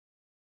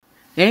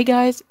Hey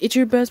guys, it's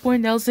your best boy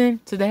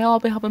Nelson. Today I'll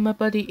be helping my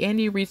buddy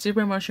Andy read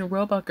Super Martian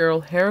Robot Girl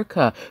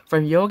Haircut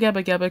from Yo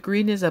Gabba Gabba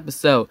Greatness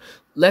episode.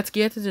 Let's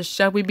get to this.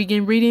 Shall we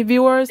begin reading,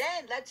 viewers?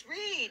 Then let's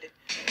read.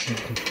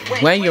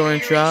 When you're in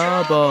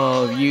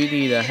trouble, you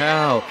need a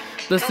help.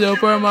 The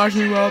Super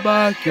Martian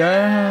Robot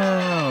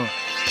Girl.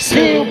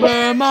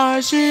 Super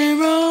Martian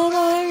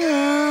Robot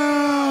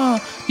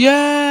Girl.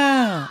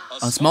 Yeah!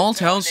 A small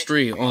town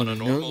street on a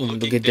normal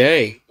good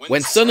day.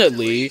 When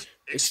suddenly,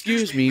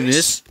 excuse me,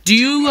 miss, do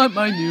you like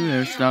my new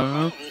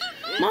hairstyle?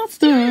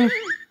 Monster!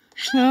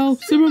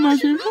 Help! Super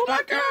Martian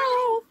Robot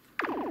Girl!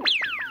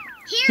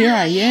 Here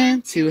I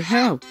am to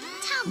help.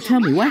 Tell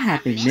me what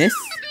happened, miss.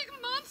 A big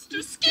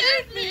monster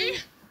scared me.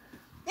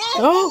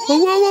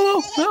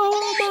 Oh, help,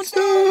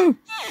 monster!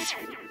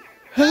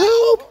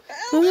 Help!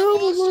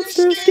 Help, a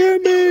monster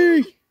scared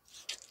me!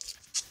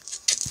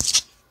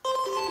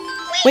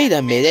 Wait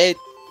a minute.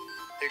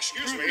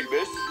 Excuse me,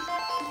 miss.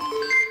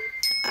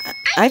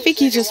 I think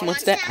he just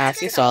wants to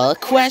ask us all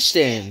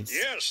questions.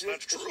 Yes,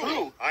 that's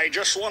true. I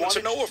just wanted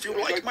to know if you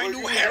like my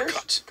new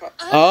haircut.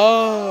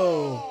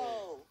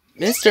 Oh.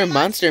 Mr.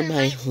 Monster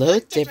might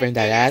look different,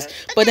 I ask,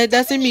 but that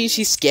doesn't mean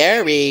she's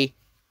scary.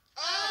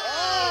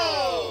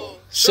 Oh.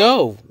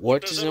 So,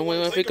 what does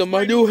anyone think of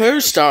my new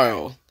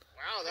hairstyle?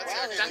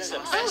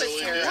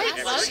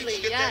 Lovely,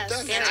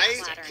 yes. Can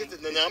I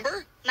get the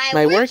number?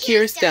 My work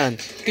here is done.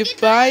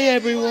 Goodbye,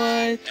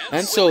 everyone.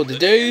 And so the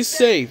day is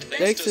safe.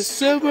 Thanks to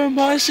Super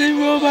Martian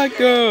Robot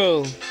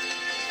Girl.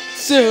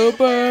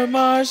 Super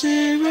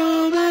Martian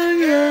Robot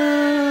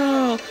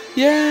Girl.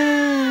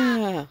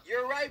 Yeah.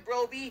 You're right,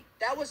 Broby.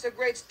 That was a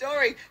great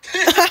story.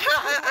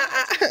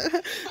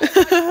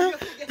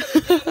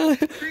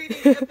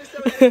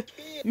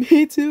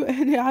 Me too,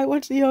 and I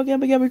watched the Yo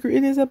Gabba Gabba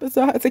Greatness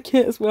episode as a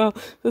kid as well.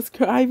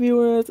 Subscribe,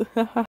 viewers.